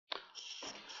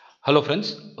Hello friends,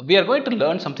 we are going to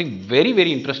learn something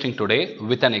very interesting today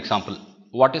with an example.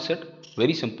 What is it?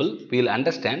 Very simple. We will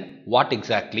understand what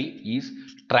exactly is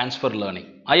transfer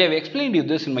learning. I have explained you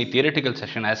this in my theoretical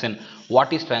session as in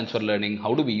what is transfer learning,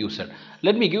 how do we use it.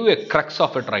 Let me give you a crux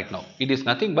of it right now. It is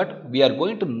nothing but we are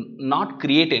going to not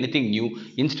create anything new.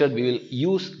 Instead, we will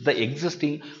use the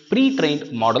existing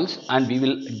pre-trained models and we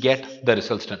will get the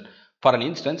results done. For an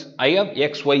instance, I have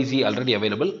XYZ already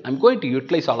available. I'm going to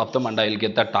utilize all of them and I will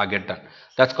get that target done.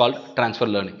 That's called transfer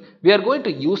learning. We are going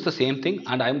to use the same thing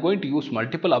and I'm going to use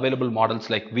multiple available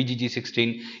models like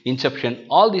VGG16, Inception.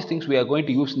 All these things we are going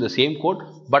to use in the same code,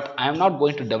 but I am not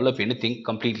going to develop anything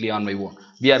completely on my own.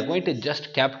 We are going to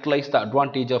just capitalize the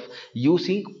advantage of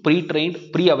using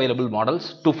pre-trained, pre-available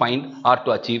models to find or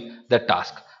to achieve the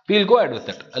task. We will go ahead with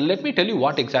it. Let me tell you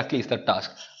what exactly is the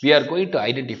task. We are going to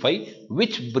identify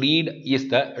which breed is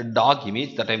the dog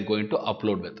image that I am going to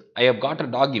upload with. I have got a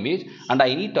dog image and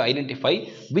I need to identify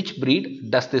which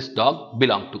breed does this dog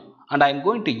belong to. And I am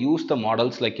going to use the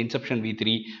models like Inception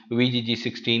V3,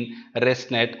 VGG16,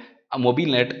 ResNet,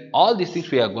 MobileNet, all these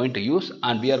things we are going to use,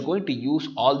 and we are going to use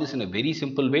all this in a very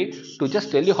simple way to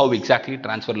just tell you how exactly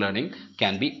transfer learning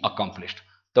can be accomplished.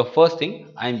 The first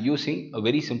thing, I am using a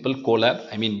very simple Colab.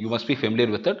 I mean, you must be familiar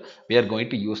with it. We are going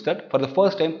to use that. For the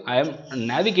first time, I am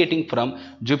navigating from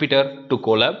Jupyter to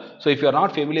Colab. So if you are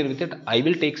not familiar with it, I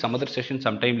will take some other session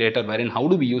sometime later wherein how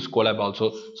do we use Colab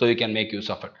also, so you can make use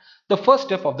of it. The first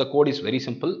step of the code is very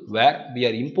simple, where we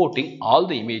are importing all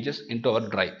the images into our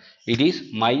drive. It is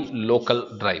my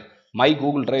local drive. My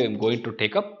Google Drive I am going to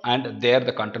take up, and there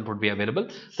the content would be available.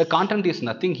 The content is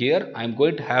nothing here. I am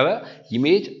going to have a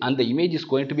image, and the image is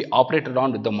going to be operated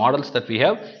on with the models that we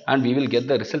have, and we will get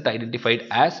the result identified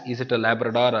as is it a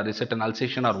Labrador or is it an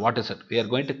Alsatian or what is it. We are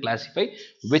going to classify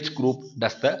which group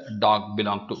does the dog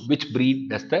belong to, which breed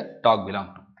does the dog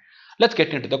belong to. Let's get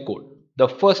into the code. The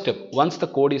first step, once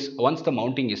the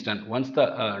mounting is done, once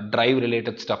the drive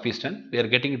related stuff is done, we are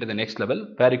getting into the next level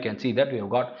where you can see that we have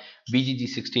got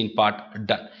VGG16 part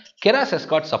done. Keras has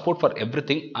got support for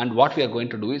everything, and what we are going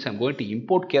to do is I'm going to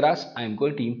import Keras, I'm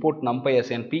going to import NumPy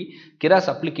SNP, Keras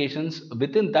applications.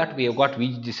 Within that we have got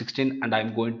VGG16 and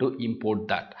I'm going to import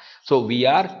that. So we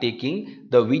are taking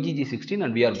the VGG16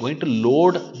 and we are going to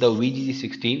load the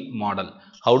VGG16 model.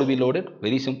 How do we load it?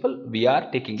 Very simple. We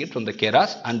are taking it from the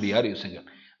Keras and we are using it.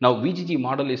 Now VGG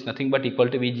model is nothing but equal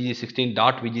to VGG16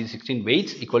 dot VGG16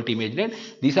 weights equal to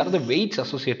ImageNet. These are the weights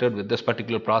associated with this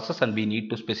particular process and we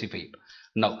need to specify it.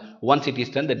 Now once it is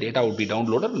done, the data would be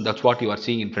downloaded and that's what you are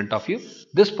seeing in front of you.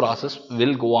 This process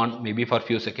will go on maybe for a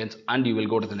few seconds and you will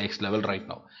go to the next level right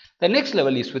now. The next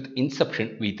level is with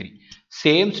Inception V3.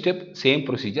 Same step, same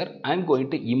procedure. I am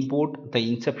going to import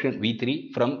the Inception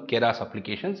V3 from Keras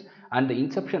applications, and the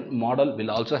Inception model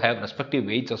will also have respective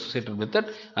weights associated with it,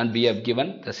 and we have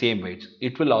given the same weights.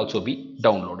 It will also be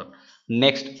downloaded.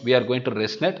 Next, we are going to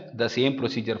ResNet. The same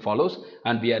procedure follows,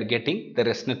 and we are getting the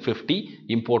ResNet 50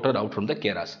 imported out from the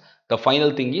Keras. The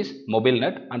final thing is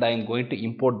MobileNet, and I am going to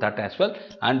import that as well,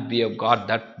 and we have got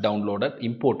that downloaded,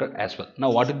 imported as well.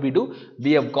 Now what did we do?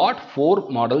 We have got 4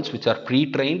 models which are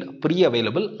pre-trained,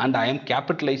 pre-available, and I am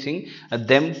capitalizing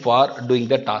them for doing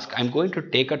the task. I am going to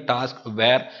take a task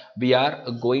where we are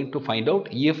going to find out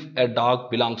if a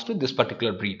dog belongs to this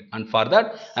particular breed, and for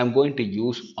that I am going to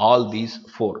use all these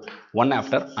 4 one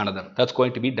after another. That's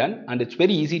going to be done, and it's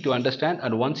very easy to understand,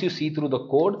 and once you see through the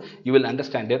code you will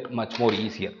understand it much more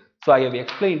easier. So I have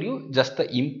explained you just the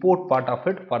import part of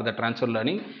it for the transfer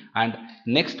learning, and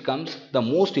next comes the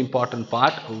most important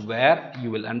part where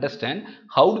you will understand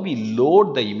how do we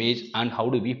load the image and how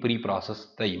do we pre-process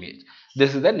the image.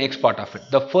 This is the next part of it.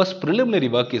 The first preliminary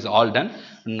work is all done.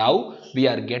 Now we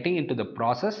are getting into the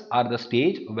process or the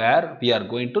stage where we are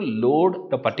going to load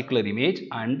the particular image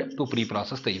and to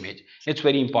pre-process the image. It's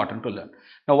very important to learn.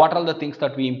 Now what are the things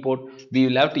that we import? We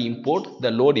will have to import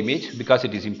the load image because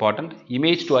it is important.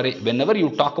 Image to array. Whenever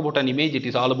you talk about an image, it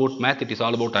is all about math, it is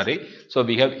all about array. So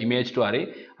we have image to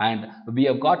array, and we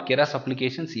have got Keras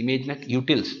applications, ImageNet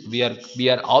utils. We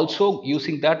are also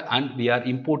using that, and we are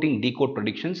importing decode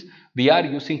predictions. We are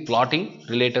using plotting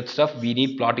related stuff. We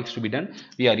need plottings to be done.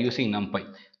 We are using NumPy.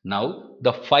 Now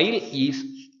the file is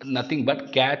nothing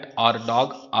but cat or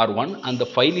dog r1, and the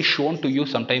file is shown to you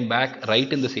sometime back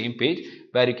right in the same page,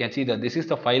 where you can see that this is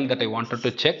the file that I wanted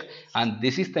to check, and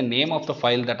this is the name of the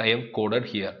file that I have coded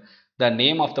here. The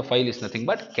name of the file is nothing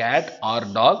but cat or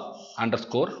dog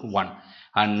underscore 1,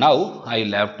 and now I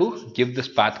will have to give this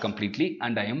path completely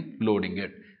and I am loading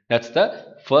it. That's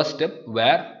the first step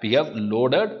where we have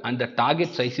loaded, and the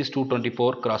target size is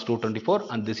 224 cross 224,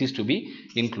 and this is to be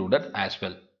included as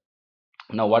well.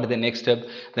 Now what is the next step?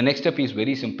 The next step is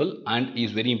very simple and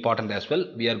is very important as well.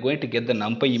 We are going to get the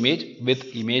numpy image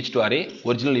with image to array.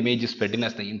 Original image is fed in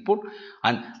as the input,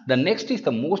 and the next is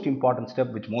the most important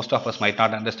step which most of us might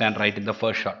not understand right in the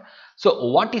first shot. So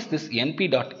what is this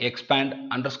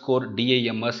np.expand underscore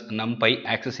dams numpy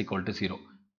access equal to 0?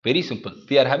 Very simple.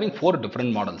 We are having four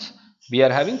different models.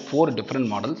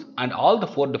 And all the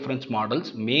four different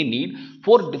models may need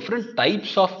four different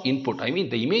types of input. I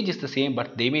mean, the image is the same,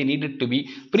 but they may need it to be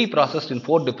pre-processed in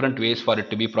four different ways for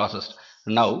it to be processed.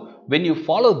 Now when you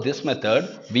follow this method,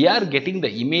 we are getting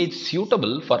the image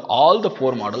suitable for all the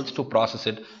four models to process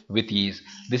it with ease.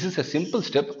 This is a simple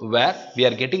step where we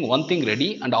are getting one thing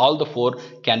ready and all the four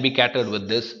can be catered with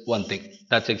this one thing.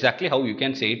 That's exactly how you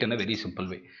can say it in a very simple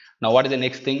way. Now what is the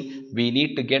next thing? We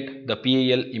need to get the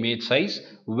PAL image size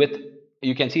with,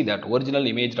 you can see that original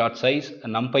image dot size,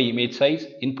 numpy image size,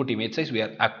 input image size. We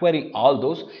are acquiring all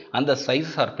those and the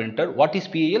sizes are printed. What is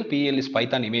PAL? PAL is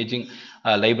Python imaging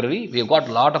library. We have got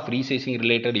a lot of resizing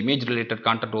related, image related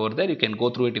content over there. You can go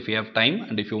through it if you have time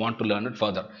and if you want to learn it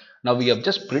further. Now we have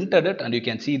just printed it and you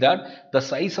can see that the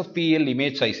size of PAL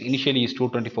image size initially is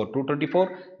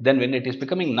 224. Then when it is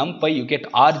becoming numpy, you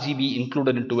get RGB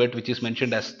included into it, which is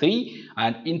mentioned as 3,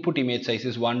 and input image size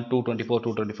is 1,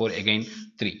 224 again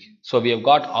 3. So we have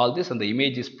got all this and the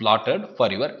image is plotted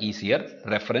for your easier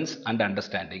reference and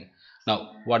understanding.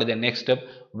 Now what is the next step?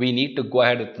 We need to go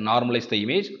ahead and normalize the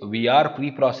image. We are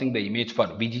pre-processing the image for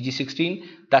VGG16.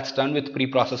 That's done with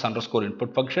preprocess underscore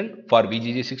input function for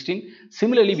VGG16.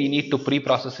 Similarly, we need to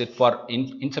pre-process it for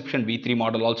inception v3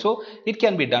 model also. It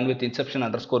can be done with inception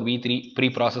underscore v3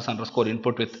 preprocess underscore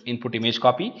input with input image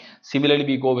copy. Similarly,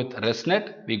 we go with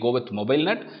ResNet, we go with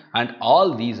MobileNet, and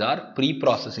all these are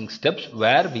pre-processing steps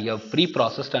where we have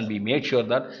pre-processed and we made sure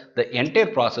that the entire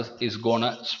process is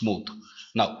gonna smooth.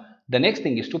 Now the next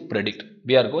thing is to predict.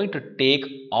 We are going to take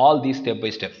all these step by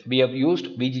step. We have used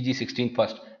VGG16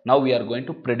 first. Now we are going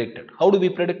to predict it. How do we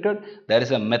predict it? There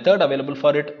is a method available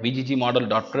for it,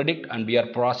 VGGModel.predict, and we are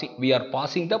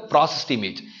passing the processed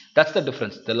image. That's the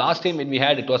difference. The last time when we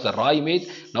had it was a raw image.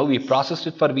 Now we processed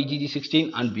it for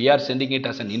VGG16 and we are sending it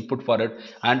as an input for it,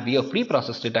 and we have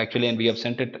pre-processed it actually and we have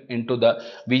sent it into the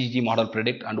VGG model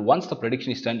predict, and once the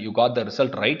prediction is done, you got the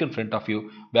result right in front of you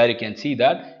where you can see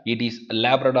that it is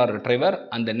Labrador Retriever,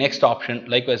 and the next option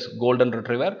likewise Golden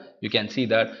Retriever. You can see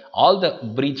that all the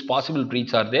breeds, possible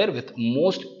breeds are there, with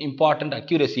most important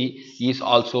accuracy is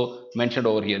also mentioned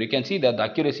over here. You can see that the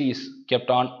accuracy is kept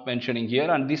on mentioning here,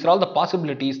 and these are all the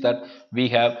possibilities that we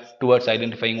have towards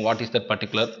identifying what is that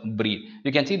particular breed.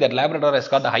 You can see that Labrador has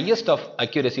got the highest of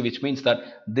accuracy, which means that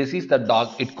this is the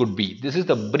dog it could be, this is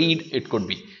the breed it could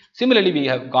be. Similarly, we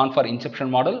have gone for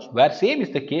inception model where same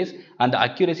is the case, and the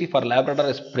accuracy for Labrador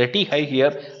is pretty high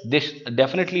here. This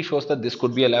definitely shows that this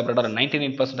could be a Labrador, and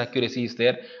 99% accuracy is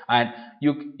there. And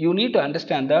you need to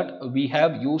understand that we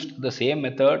have used the same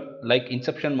method like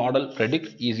inception model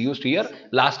predict is used here.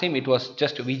 Last time it was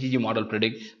just VGG model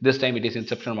predict, this time it is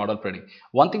inception model predict.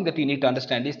 One thing that you need to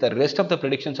understand is the rest of the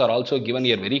predictions are also given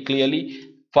here very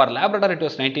clearly. For Labrador it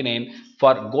was 99.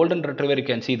 For Golden Retriever you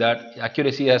can see that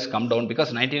accuracy has come down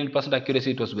because 99%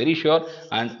 accuracy it was very sure,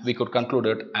 and we could conclude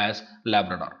it as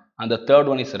Labrador. And the third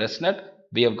one is ResNet.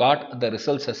 We have got the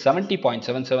results as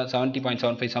 70.77,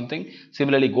 70.75 something.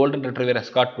 Similarly, Golden Retriever has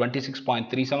got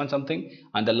 26.37 something,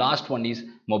 and the last one is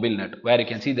MobileNet, where you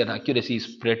can see that accuracy is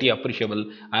pretty appreciable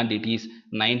and it is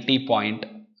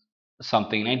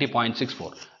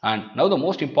 90.64. And now the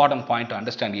most important point to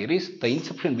understand here is the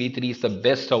Inception v3 is the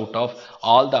best out of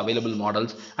all the available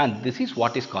models, and this is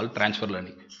what is called transfer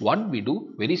learning. What we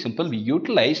do, very simple, we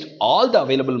utilized all the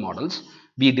available models.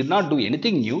 We did not do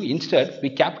anything new. Instead, we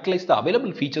capitalized the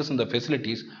available features and the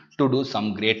facilities to do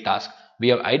some great task. We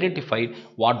have identified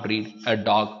what breed a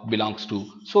dog belongs to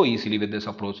so easily with this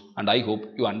approach, and I hope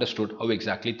you understood how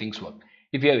exactly things work.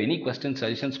 If you have any questions,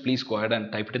 suggestions, please go ahead and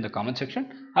type it in the comment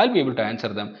section. I'll be able to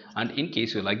answer them, and in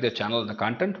case you like the channel and the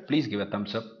content, please give a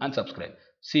thumbs up and subscribe.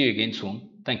 See you again soon.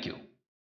 Thank you.